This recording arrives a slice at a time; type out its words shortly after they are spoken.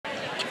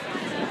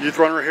Youth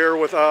runner here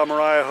with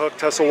Mariah Hook,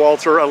 Tessa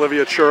Walter,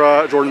 Olivia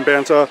Chura, Jordan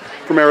Banta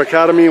from Air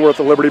Academy. We're at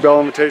the Liberty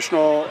Bell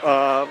Invitational,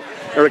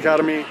 Air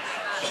Academy.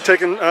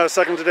 Taken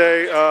second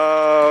today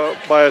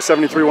by a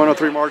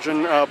 73-103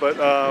 margin,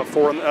 but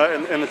four in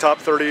the top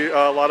 30.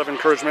 A lot of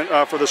encouragement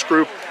for this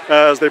group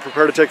as they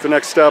prepare to take the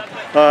next step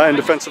in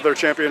defense of their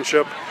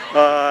championship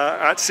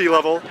at sea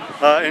level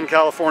in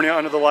California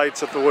under the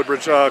lights at the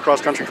Woodbridge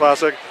Cross Country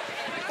Classic.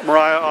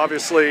 Mariah,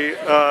 obviously,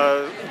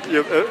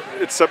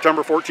 it's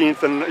September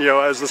 14th, and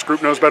as this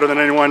group knows better than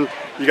anyone,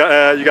 you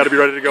got to be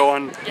ready to go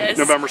on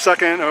November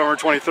 2nd, November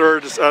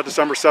 23rd,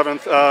 December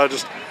 7th.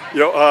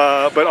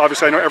 But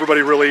obviously, I know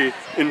everybody really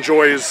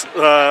enjoys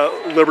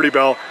Liberty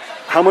Bell.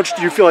 How much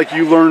do you feel like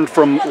you learned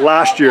from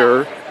last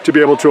year to be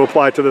able to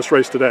apply to this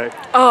race today?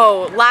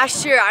 Oh,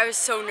 last year I was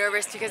so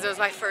nervous because it was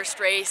my first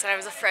race and I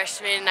was a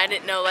freshman and I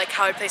didn't know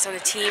how I'd place on the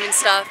team and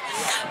stuff.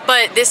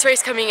 But this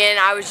race coming in,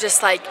 I was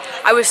just I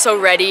was so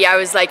ready. I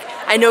was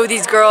I know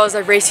these girls,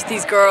 I've raced with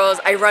these girls,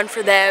 I run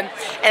for them,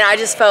 and I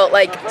just felt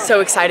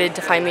so excited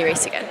to finally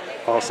race again.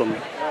 Awesome.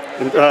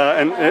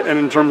 And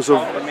in terms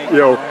of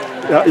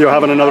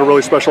having another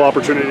really special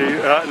opportunity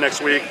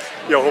next week,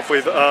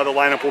 hopefully the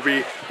lineup will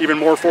be even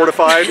more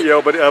fortified.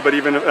 But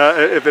even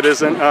if it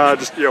isn't,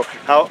 just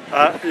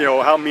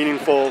how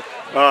meaningful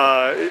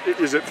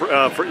is it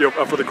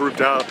for the group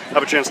to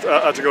have a chance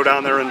to go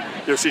down there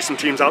and see some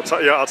teams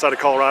outside of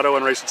Colorado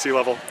and race at sea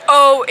level?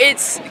 Oh,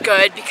 it's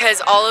good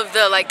because all of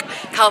the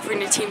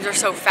California teams are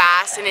so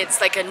fast, and it's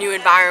a new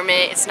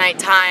environment. It's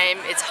nighttime.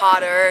 It's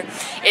hotter.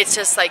 It's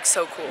just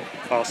so cool.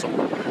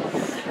 Awesome.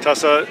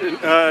 Tessa,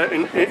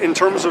 in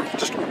terms of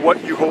just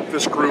what you hope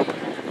this group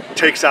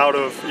takes out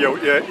of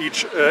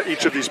each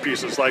of these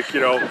pieces,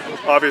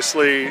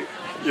 obviously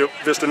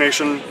Vista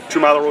Nation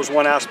 2-miler was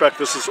one aspect.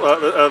 This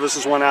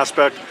is one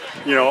aspect,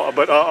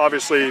 But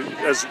obviously,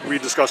 as we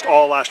discussed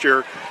all last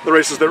year, the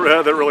races that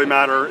really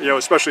matter,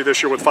 especially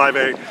this year with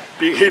 5A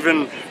being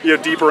even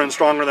deeper and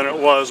stronger than it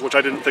was, which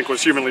I didn't think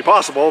was humanly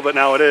possible, but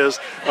now it is.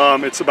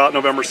 It's about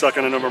November 2nd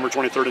and November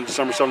 23rd and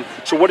December 7th.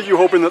 So, what are you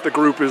hoping that the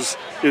group is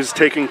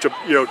taking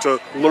to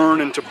learn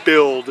and to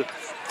build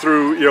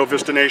through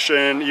Vista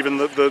Nation, even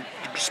the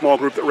small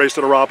group that raced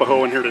at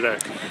Arapahoe and here today?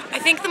 I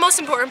think the most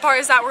important part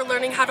is that we're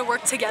learning how to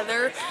work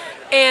together,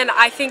 and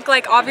I think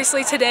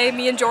obviously today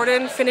me and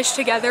Jordan finished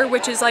together,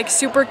 which is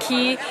super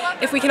key.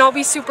 If we can all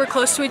be super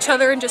close to each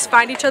other and just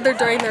find each other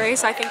during the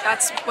race, I think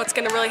that's what's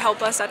going to really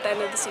help us at the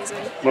end of the season.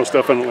 Most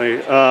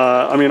definitely.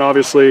 I mean,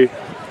 obviously,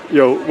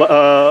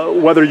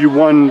 whether you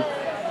won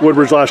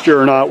Woodbridge last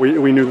year or not,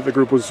 we knew that the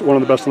group was one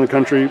of the best in the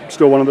country,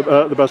 still one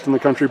of the best in the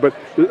country. But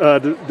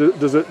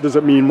does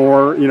it mean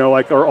more?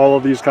 Are all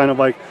of these kind of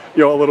a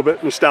little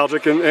bit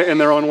nostalgic in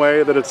their own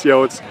way? That it's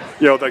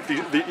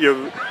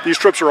these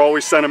trips are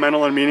always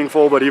sentimental and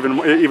meaningful, but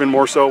even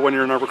more so when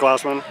you're an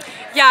upperclassman.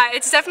 Yeah,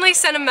 it's definitely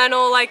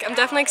sentimental. I'm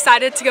definitely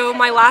excited to go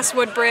my last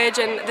Woodbridge,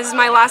 and this is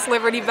my last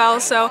Liberty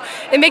Bell, so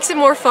it makes it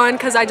more fun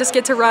because I just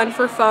get to run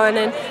for fun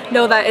and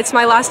know that it's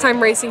my last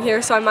time racing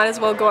here, so I might as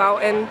well go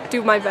out and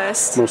do my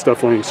best. Most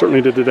definitely,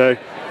 certainly did today.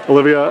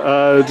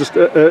 Olivia, just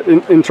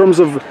in terms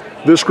of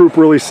this group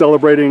really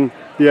celebrating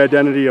the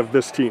identity of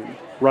this team,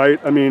 right?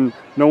 I mean,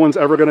 no one's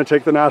ever going to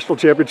take the national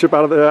championship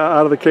out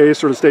of the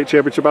case or the state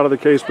championship out of the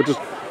case, but just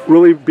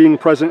really being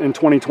present in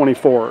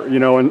 2024,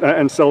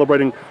 and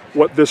celebrating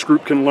what this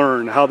group can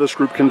learn, how this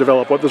group can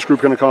develop, what this group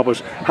can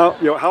accomplish.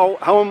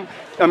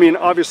 I mean,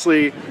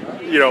 obviously,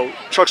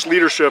 Chuck's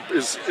leadership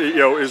is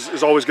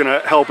always going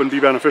to help and be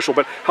beneficial.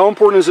 But how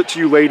important is it to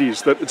you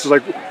ladies that it's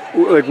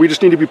we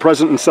just need to be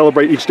present and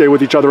celebrate each day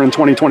with each other in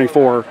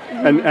 2024,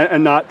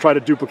 and not try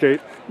to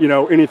duplicate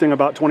anything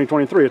about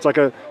 2023. It's like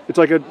a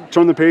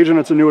turn the page and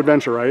it's a new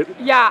adventure, right?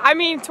 Yeah, I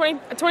mean,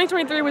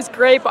 2023 was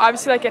great, but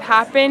obviously it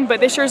happened. But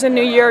this year's a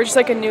new year, just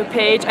a new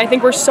page. I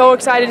think we're so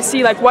excited to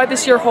see what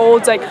this year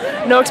holds.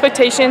 No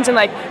expectations, and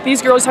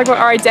these girls talk about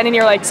our identity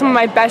are some of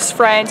my best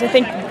friends. I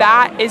think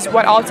that is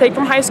what I'll take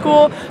from high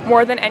school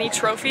more than any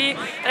trophy.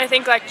 And I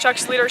think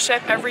Chuck's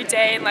leadership every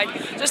day and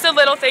just the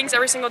little things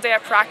every single day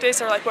at practice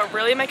are what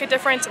really make a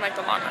difference in the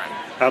long run.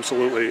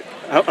 Absolutely.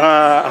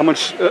 How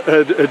much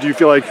do you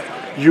feel like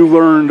you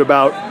learned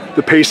about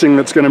the pacing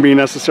that's going to be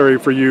necessary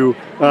for you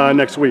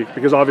next week?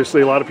 Because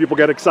obviously a lot of people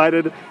get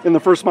excited in the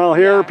first mile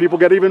here. Yeah. People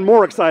get even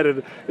more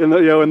excited in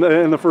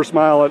the first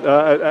mile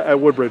at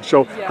Woodbridge.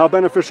 So how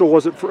beneficial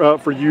was it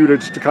for you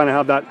to kind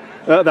of have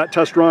that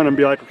test run and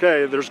be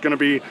okay, there's going to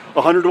be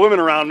 100 women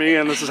around me,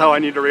 and this is how I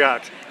need to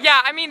react? Yeah,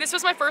 I mean, this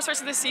was my first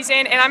race of the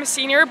season, and I'm a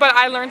senior, but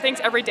I learn things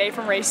every day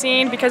from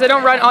racing because I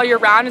don't run all year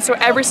round, and so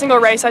every single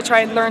race I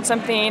try and learn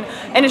something,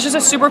 and it's just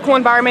a super cool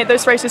environment.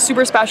 This race is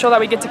super special that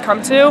we get to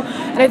come to,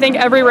 and I think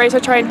every race I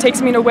try and take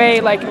something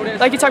away, like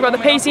you talk about the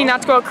pacing,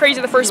 not to go out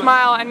crazy the first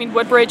mile. I mean,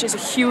 Woodbridge is a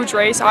huge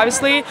race,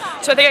 obviously,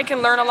 so I think I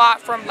can learn a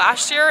lot from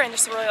last year and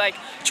just really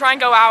try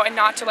and go out and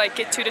not to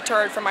get too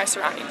deterred from my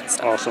surroundings and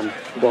stuff. Awesome,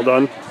 well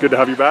done, good to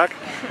have you back.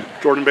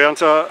 Jordan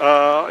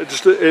Banta,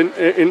 just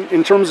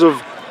in terms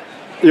of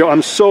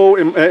I'm so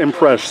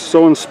impressed,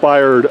 so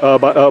inspired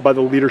by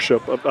the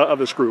leadership of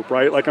this group,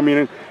 right? Like, I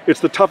mean, it's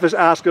the toughest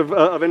ask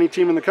of any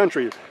team in the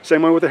country.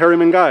 Same way with the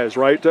Harriman guys,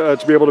 right? To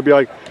be able to be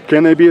like,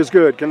 can they be as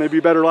good? Can they be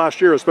better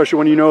last year? Especially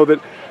when you know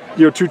that,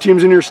 two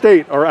teams in your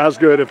state are as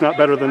good, if not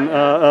better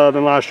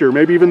than last year.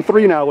 Maybe even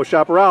 3 now with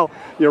Chaparral,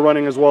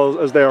 running as well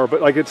as they are.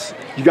 But like,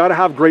 you got to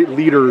have great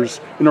leaders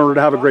in order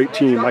to have a great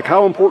team. Like,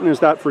 how important is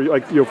that for you?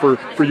 Like,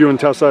 for you and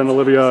Tessa and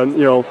Olivia and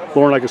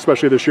Lauren, like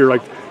especially this year,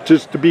 like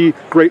just to be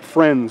great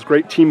friends,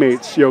 great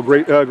teammates,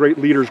 great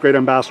leaders, great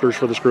ambassadors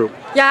for this group.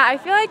 Yeah, I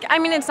feel like, I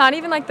mean, it's not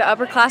even like the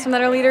upperclassmen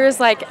that are leaders.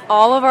 Like,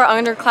 all of our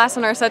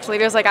underclassmen are such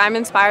leaders. Like, I'm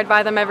inspired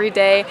by them every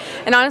day.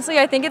 And honestly,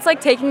 I think it's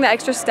like taking the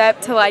extra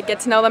step to like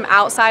get to know them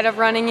outside of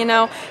running,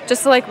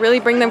 just to like really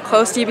bring them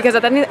close to you, because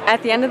at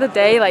the end of the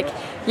day, like,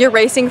 you're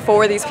racing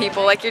for these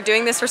people. Like, you're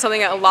doing this for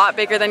something a lot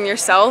bigger than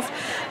yourself.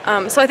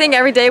 So I think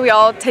every day we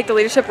all take the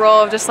leadership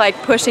role of just like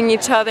pushing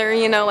each other,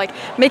 like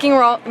making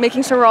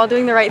sure we're all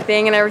doing the right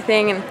thing and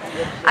everything. And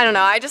I don't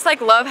know, I just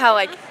like love how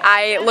like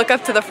I look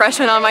up to the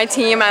freshmen on my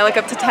team. I look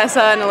up to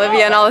Tessa and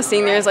Olivia and all the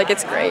seniors. Like,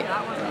 it's great.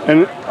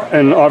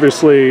 And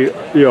obviously,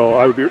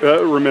 I would be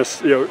remiss,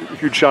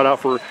 huge shout out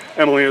for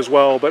Emily as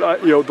well.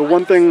 But the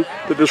one thing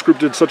that this group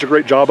did such a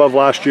great job of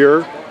last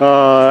year,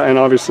 and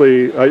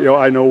obviously,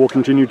 I know we'll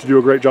continue to do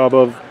a great job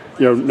of,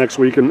 next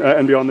week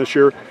and beyond this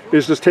year,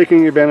 is just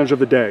taking advantage of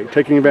the day,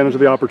 taking advantage of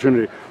the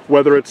opportunity.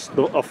 Whether it's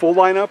a full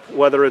lineup,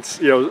 whether it's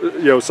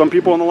some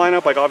people in the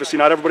lineup. Like, obviously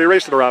not everybody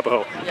raced at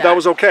Arapahoe. Yeah. That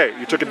was okay.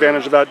 You took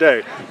advantage of that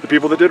day. The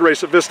people that did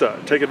race at Vista,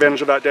 take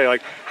advantage of that day.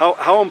 Like,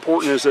 how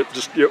important is it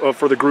just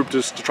for the group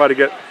just to try to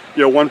get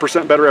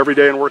 1% better every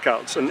day in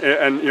workouts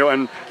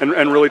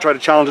and really try to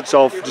challenge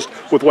itself just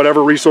with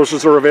whatever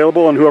resources are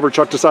available, and whoever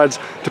Chuck decides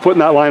to put in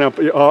that lineup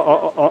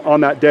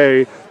on that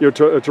day,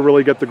 to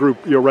really get the group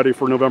ready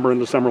for November and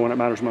December when it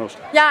matters most.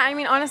 Yeah, I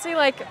mean, honestly,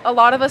 like, a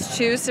lot of us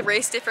choose to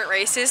race different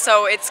races,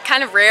 so it's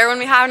kind of rare when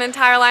we have an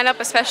entire lineup,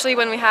 especially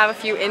when we have a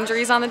few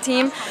injuries on the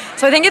team.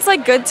 So I think it's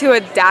like good to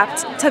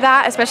adapt to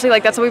that, especially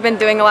like that's what we've been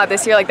doing a lot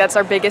this year. Like, that's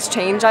our biggest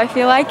change, I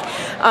feel like.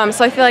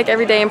 So I feel like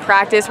every day in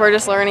practice we're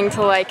just learning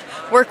to like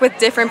work with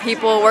different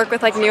people, work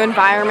with like new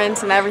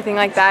environments and everything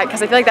like that,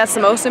 because I feel like that's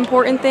the most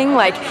important thing.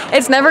 Like,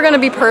 it's never going to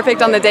be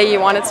perfect on the day you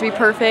want it to be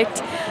perfect.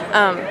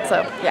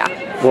 So yeah.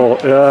 Well,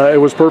 it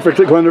was perfect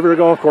at Glendover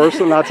Golf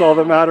Course, and that's all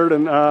that mattered.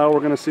 And we're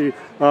going to see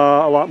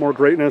a lot more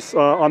greatness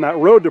on that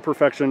road to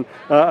perfection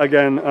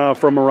again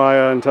from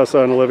Mariah and Tessa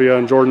and Olivia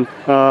and Jordan.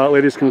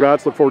 Ladies,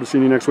 congrats. Look forward to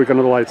seeing you next week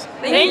under the lights.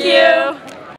 Thank you.